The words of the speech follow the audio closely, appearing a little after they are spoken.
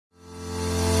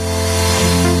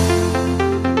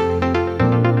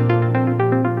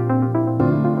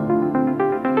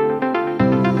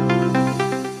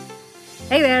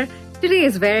Today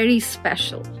is very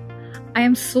special. I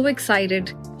am so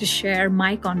excited to share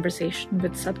my conversation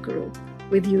with Sadhguru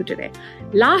with you today.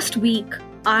 Last week,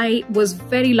 I was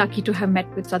very lucky to have met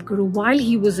with Sadhguru while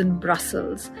he was in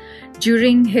Brussels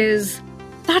during his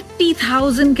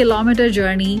 30,000 kilometer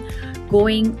journey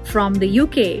going from the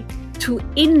UK to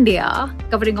India,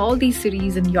 covering all these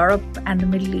cities in Europe and the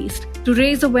Middle East to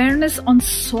raise awareness on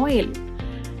soil.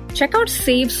 Check out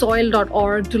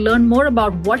savesoil.org to learn more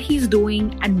about what he's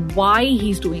doing and why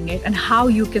he's doing it and how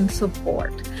you can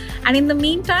support. And in the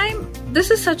meantime,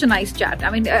 this is such a nice chat. I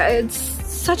mean, it's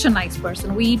such a nice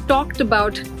person. We talked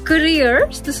about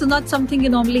careers. This is not something you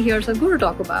normally hear Sadhguru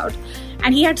talk about.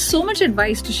 And he had so much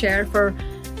advice to share for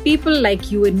people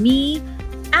like you and me.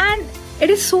 And it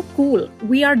is so cool.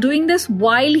 We are doing this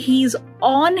while he's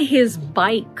on his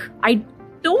bike. I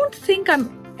don't think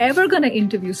I'm ever going to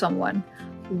interview someone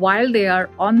while they are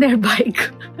on their bike,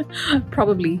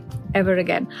 probably ever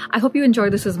again. I hope you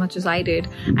enjoyed this as much as I did.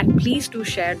 And please do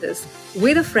share this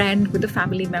with a friend, with a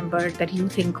family member that you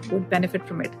think would benefit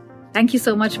from it. Thank you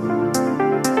so much.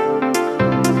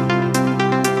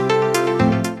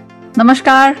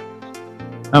 Namaskar.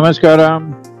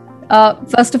 Namaskaram.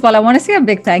 First of all, I want to say a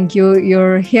big thank you.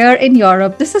 You're here in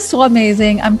Europe. This is so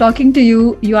amazing. I'm talking to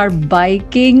you. You are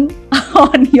biking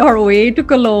on your way to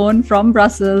Cologne from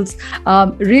Brussels.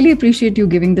 Really appreciate you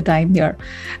giving the time here.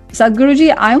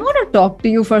 Sadhguruji, I want to talk to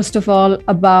you first of all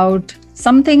about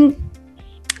something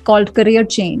called career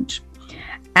change.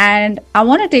 And I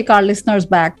want to take our listeners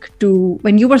back to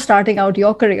when you were starting out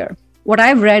your career. What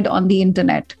I've read on the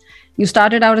internet, you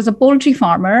started out as a poultry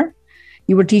farmer.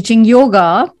 You were teaching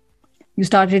yoga. You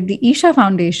started the Isha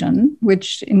Foundation,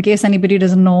 which, in case anybody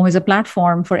doesn't know, is a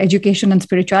platform for education and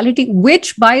spirituality,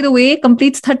 which, by the way,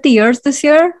 completes 30 years this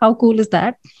year. How cool is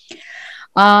that?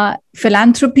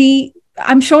 Philanthropy.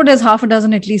 I'm sure there's half a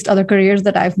dozen at least other careers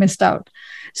that I've missed out.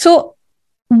 So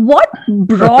what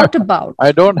brought about?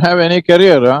 I don't have any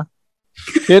career. Huh?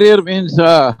 Career means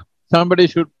somebody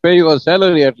should pay you a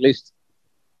salary at least.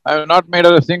 I have not made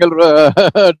a single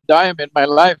dime in my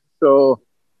life. So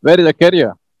where is a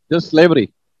career? Just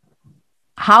slavery.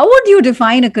 How would you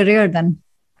define a career then,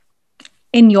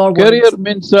 in your words? Career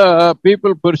means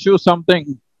people pursue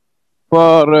something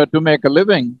for to make a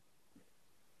living.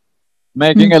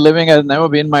 Making a living has never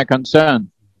been my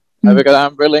concern because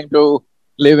I'm willing to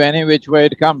live any which way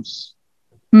it comes.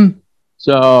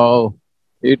 So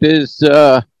it is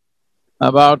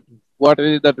about what it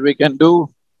is that we can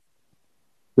do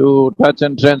to touch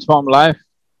and transform life.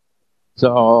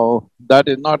 So that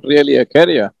is not really a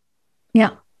career.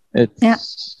 Yeah.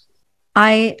 It's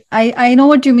I know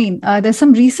what you mean. There's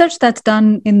some research that's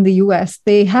done in the US.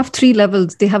 They have 3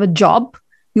 levels. They have a job,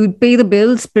 you pay the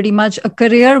bills, pretty much a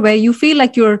career where you feel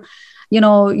like you're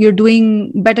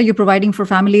doing better, you're providing for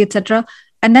family, etc.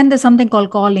 And then there's something called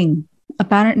calling.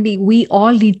 Apparently, we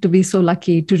all need to be so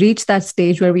lucky to reach that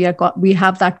stage where we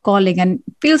have that calling, and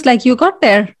it feels like you got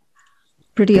there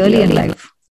pretty early in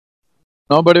life.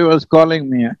 Nobody was calling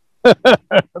me.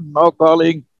 No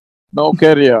calling, no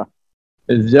career.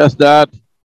 It's just that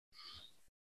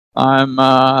I'm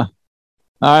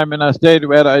in a state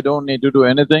where I don't need to do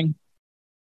anything.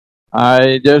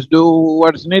 I just do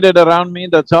what's needed around me,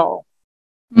 that's all.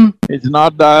 It's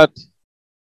not that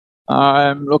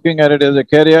I'm looking at it as a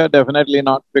career, definitely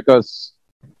not, because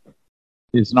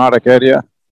it's not a career.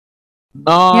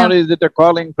 Nor is it a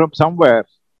calling from somewhere.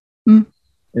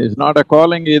 It's not a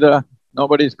calling either.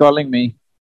 Nobody's calling me.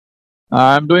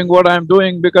 I'm doing what I'm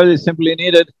doing because it's simply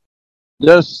needed.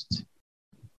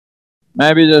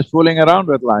 Maybe just fooling around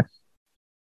with life.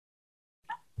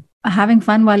 Having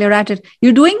fun while you're at it.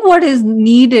 You're doing what is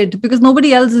needed because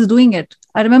nobody else is doing it.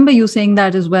 I remember you saying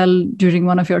that as well during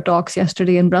one of your talks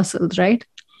yesterday in Brussels, right?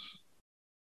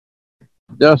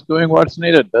 Just doing what's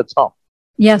needed, that's all.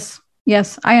 Yes,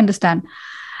 I understand.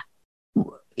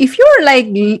 If you're like,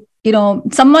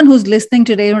 someone who's listening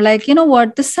today, you're like, you know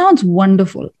what, this sounds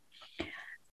wonderful.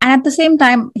 And at the same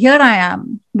time, here I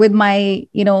am with my,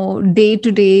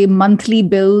 day-to-day monthly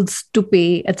bills to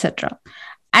pay, etc.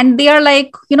 And they are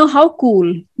like, how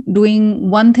cool, doing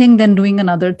one thing, then doing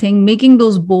another thing, making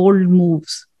those bold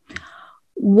moves.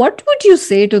 What would you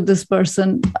say to this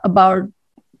person about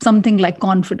something like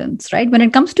confidence, right? When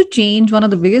it comes to change, one of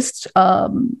the biggest,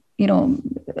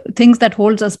 things that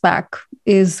holds us back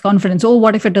is confidence. Oh,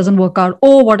 what if it doesn't work out?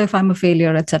 Oh, what if I'm a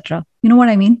failure, etc. You know what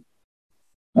I mean?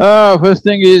 First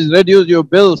thing is reduce your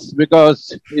bills,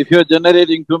 because if you're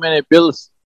generating too many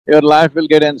bills, your life will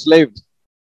get enslaved.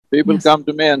 People come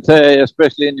to me and say,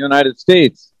 especially in the United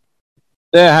States,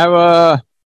 they have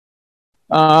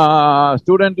a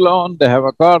student loan, they have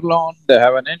a car loan, they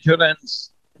have an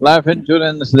insurance, life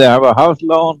insurance, they have a house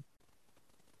loan.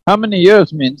 How many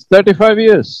years means? 35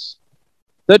 years.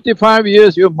 35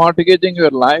 years you're mortgaging your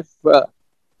life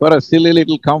for a silly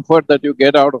little comfort that you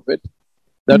get out of it.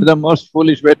 That's the most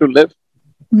foolish way to live.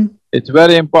 It's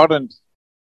very important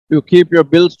to keep your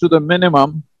bills to the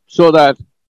minimum so that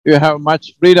you have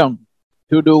much freedom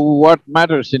to do what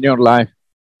matters in your life.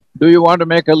 Do you want to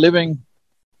make a living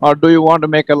or do you want to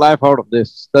make a life out of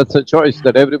this? That's a choice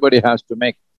that everybody has to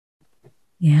make.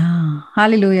 Yeah,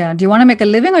 hallelujah. Do you want to make a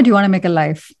living or do you want to make a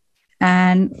life?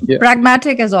 And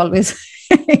pragmatic as always.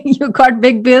 You got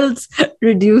big bills,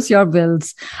 reduce your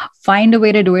bills. Find a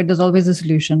way to do it. There's always a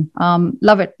solution.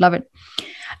 Love it, love it.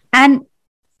 And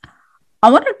I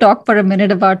want to talk for a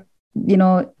minute about,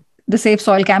 the Safe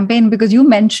Soil campaign, because you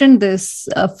mentioned this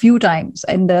a few times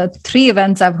in the 3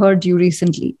 events I've heard you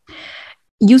recently.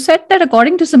 You said that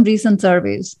according to some recent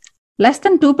surveys, less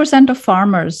than 2% of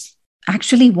farmers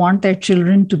actually want their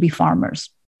children to be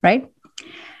farmers, right?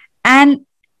 And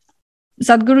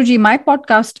Sadhguruji, my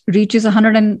podcast reaches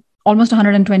almost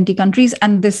 120 countries,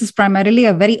 and this is primarily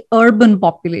a very urban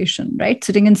population, right?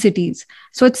 Sitting in cities.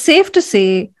 So it's safe to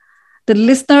say the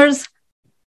listeners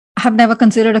have never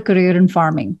considered a career in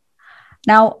farming.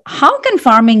 Now, how can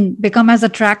farming become as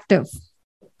attractive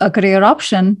a career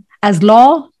option as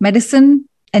law, medicine,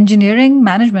 engineering,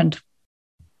 management?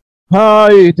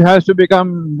 It has to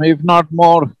become, if not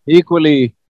more,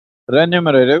 equally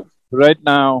remunerative. Right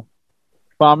now,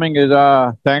 farming is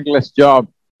a thankless job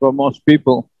for most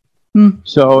people.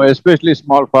 So, especially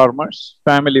small farmers,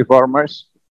 family farmers,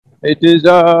 it is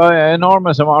an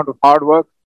enormous amount of hard work.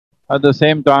 At the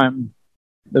same time,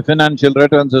 the financial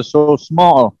returns are so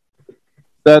small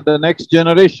that the next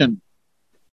generation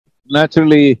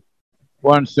naturally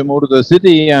wants to move to the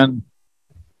city, and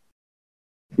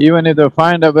even if they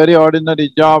find a very ordinary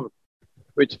job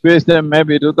which pays them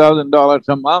maybe $2,000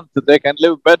 a month, they can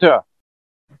live better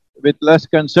with less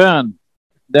concern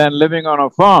than living on a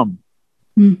farm.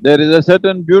 There is a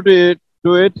certain beauty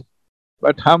to it,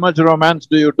 but how much romance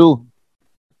do you do?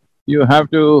 You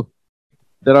have to…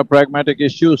 there are pragmatic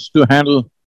issues to handle.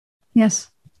 Yes.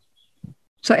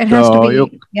 So it has to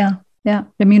be,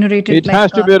 remunerated. It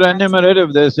has to be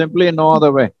remunerative. There's simply no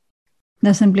other way.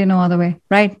 There's simply no other way.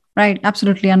 Right.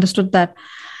 Absolutely understood that.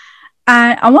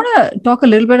 And I want to talk a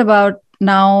little bit about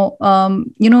now,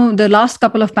 the last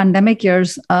couple of pandemic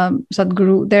years,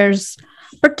 Sadhguru, there's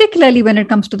particularly when it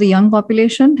comes to the young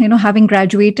population, having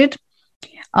graduated,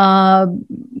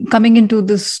 coming into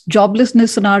this joblessness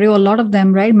scenario, a lot of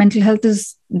them, right, mental health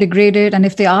is degraded. And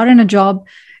if they are in a job,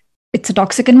 it's a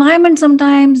toxic environment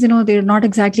sometimes, they're not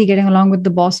exactly getting along with the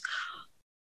boss.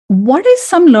 What is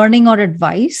some learning or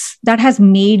advice that has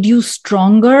made you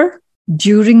stronger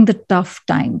during the tough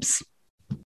times?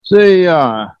 See,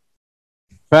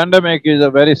 pandemic is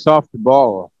a very soft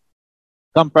ball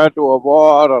compared to a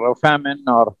war or a famine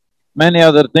or many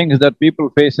other things that people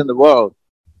face in the world.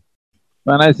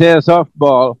 When I say a soft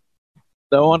ball,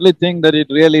 the only thing that it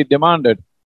really demanded,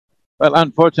 well,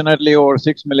 unfortunately, over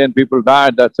 6 million people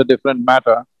died. That's a different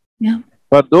matter. Yeah.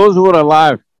 But those who are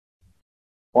alive,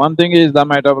 one thing is they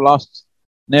might have lost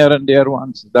near and dear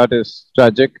ones. That is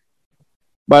tragic.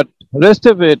 But rest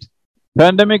of it,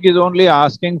 pandemic is only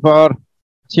asking for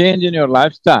change in your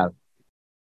lifestyle.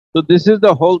 So this is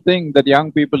the whole thing that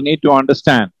young people need to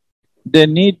understand. They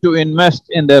need to invest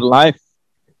in their life,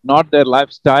 not their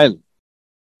lifestyle.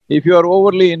 If you are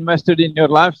overly invested in your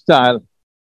lifestyle,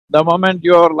 the moment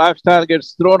your lifestyle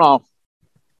gets thrown off,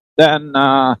 then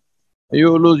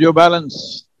you lose your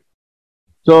balance.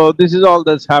 So this is all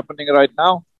that's happening right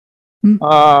now.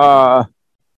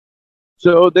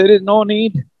 So there is no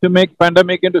need to make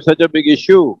pandemic into such a big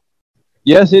issue.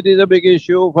 Yes, it is a big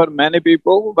issue for many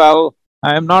people. Well,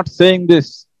 I am not saying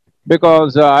this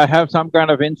because I have some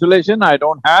kind of insulation. I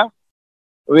don't have.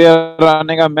 We are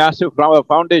running a massive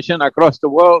foundation across the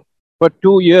world. For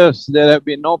 2 years, there have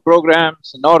been no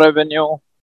programs, no revenue.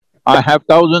 I have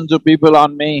thousands of people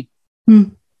on me.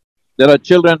 There are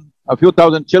children, a few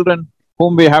thousand children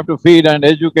whom we have to feed and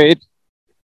educate.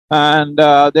 And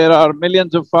there are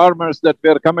millions of farmers that we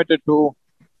are committed to.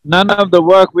 None of the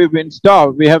work we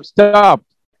have stopped.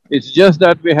 It's just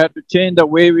that we had to change the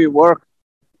way we work.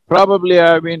 Probably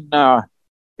I've been,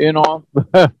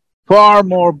 far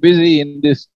more busy in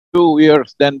these 2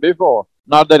 years than before.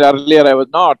 Not that earlier I was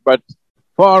not, but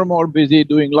far more busy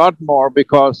doing a lot more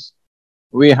because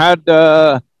we had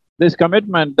this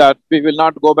commitment that we will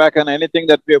not go back on anything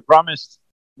that we have promised,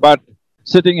 but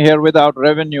sitting here without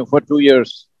revenue for 2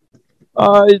 years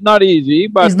is not easy.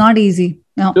 But it's not easy.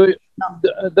 No.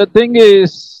 The thing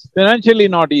is financially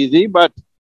not easy, but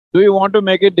do you want to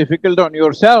make it difficult on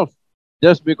yourself?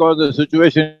 just because the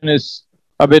situation is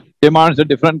demands a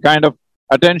different kind of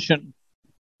attention.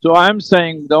 So I'm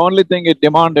saying the only thing it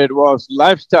demanded was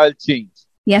lifestyle change.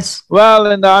 Yes.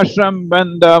 Well, in the ashram,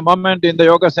 when the moment in the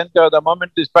yoga center, the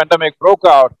moment this pandemic broke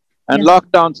out and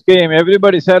lockdowns came,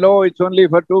 everybody said, oh, it's only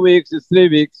for 2 weeks, it's 3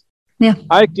 weeks. Yeah.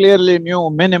 I clearly knew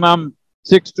minimum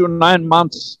 6 to 9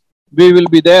 months we will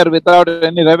be there without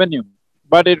any revenue.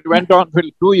 But it went on for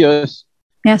 2 years.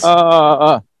 Yes.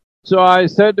 So I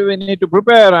said we need to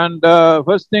prepare, and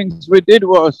first things we did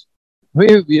was,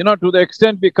 to the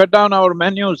extent we cut down our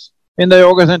menus in the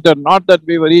yoga center, not that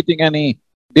we were eating any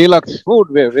deluxe food,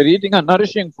 we were eating a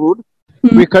nourishing food.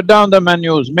 We cut down the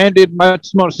menus, made it much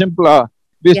more simpler.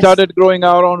 We started growing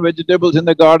our own vegetables in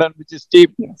the garden, which is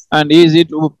cheap and easy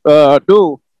to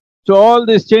do. So all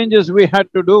these changes we had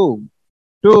to do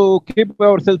to keep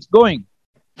ourselves going.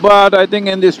 But I think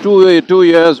in these two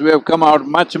years, we have come out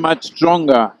much, much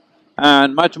stronger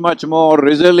and much, much more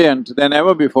resilient than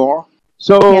ever before.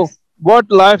 So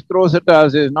what life throws at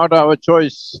us is not our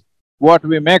choice. What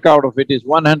we make out of it is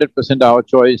 100% our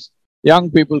choice.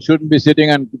 Young people shouldn't be sitting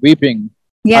and weeping.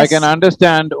 I can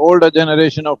understand older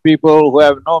generation of people who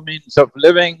have no means of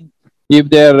living. If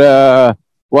their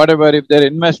if their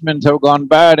investments have gone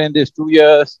bad in these 2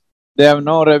 years, they have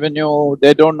no revenue,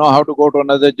 they don't know how to go to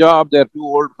another job, they're too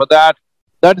old for that.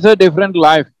 That's a different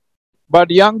life.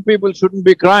 But young people shouldn't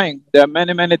be crying. There are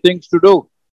many, many things to do,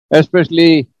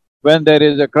 especially when there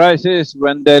is a crisis,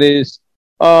 when there is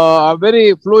a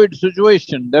very fluid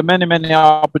situation. There are many, many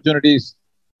opportunities.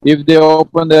 If they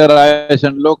open their eyes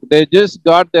and look, they just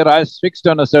got their eyes fixed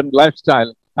on a certain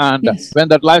lifestyle. And when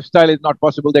that lifestyle is not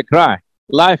possible, they cry.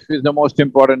 Life is the most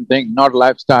important thing, not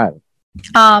lifestyle.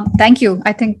 Thank you.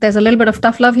 I think there's a little bit of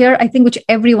tough love here, I think, which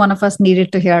every one of us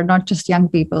needed to hear, not just young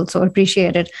people. So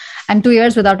appreciate it. And 2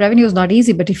 years without revenue is not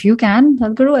easy, but if you can,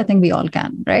 Sadhguru, I think we all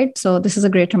can, right? So this is a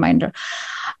great reminder.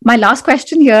 My last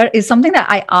question here is something that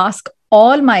I ask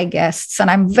all my guests, and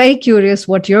I'm very curious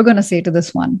what you're going to say to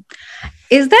this one.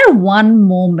 Is there one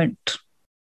moment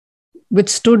which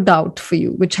stood out for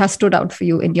you, which has stood out for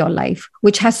you in your life,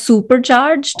 which has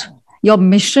supercharged your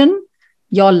mission,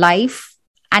 your life,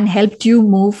 and helped you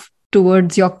move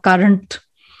towards your current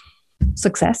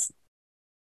success?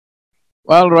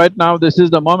 Well, right now, this is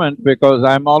the moment because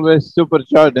I'm always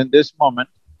supercharged in this moment.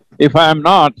 If I'm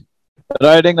not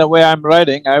riding the way I'm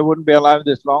riding, I wouldn't be alive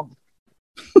this long.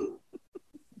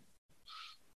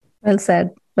 Well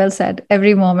said. Well said.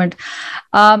 Every moment.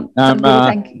 I'm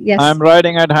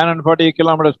riding at 140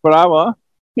 kilometers per hour.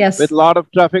 Yes. With a lot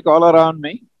of traffic all around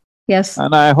me. Yes.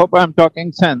 And I hope I'm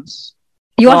talking sense.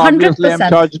 You are 100%. Obviously, I'm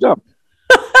charged up.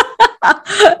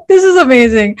 This is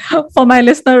amazing. For my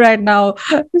listener right now,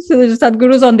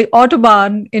 Sadhguru's on the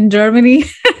Autobahn in Germany,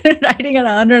 riding at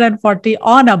 140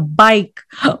 on a bike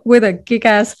with a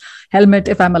kick-ass helmet,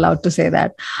 if I'm allowed to say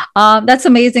that. That's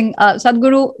amazing.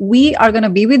 Sadhguru, we are going to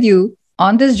be with you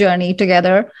on this journey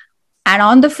together. And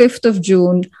on the 5th of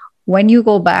June, when you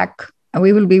go back,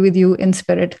 we will be with you in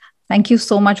spirit. Thank you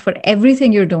so much for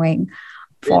everything you're doing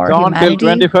for humanity.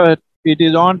 It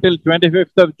is on till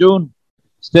 25th of June.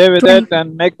 Stay with it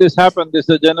and make this happen. This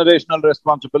is a generational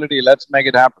responsibility. Let's make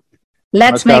it happen.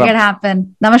 Let's make it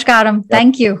happen. Namaskaram.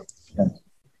 Thank you. Yes.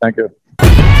 Thank you.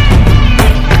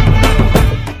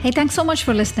 Hey, thanks so much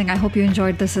for listening. I hope you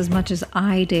enjoyed this as much as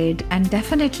I did. And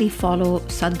definitely follow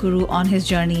Sadhguru on his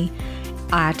journey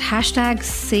at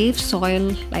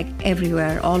 #SaveSoil, like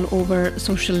everywhere, all over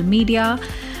social media.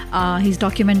 He's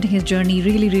documenting his journey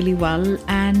really, really well.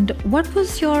 And what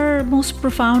was your most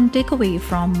profound takeaway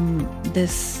from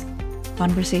this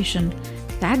conversation?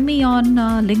 Tag me on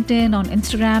LinkedIn, on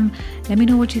Instagram. Let me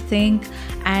know what you think.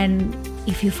 And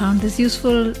if you found this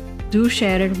useful, do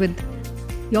share it with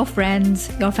your friends,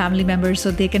 your family members, so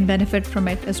they can benefit from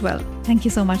it as well. Thank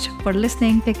you so much for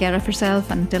listening. Take care of yourself.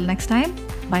 Until next time,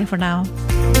 bye for now.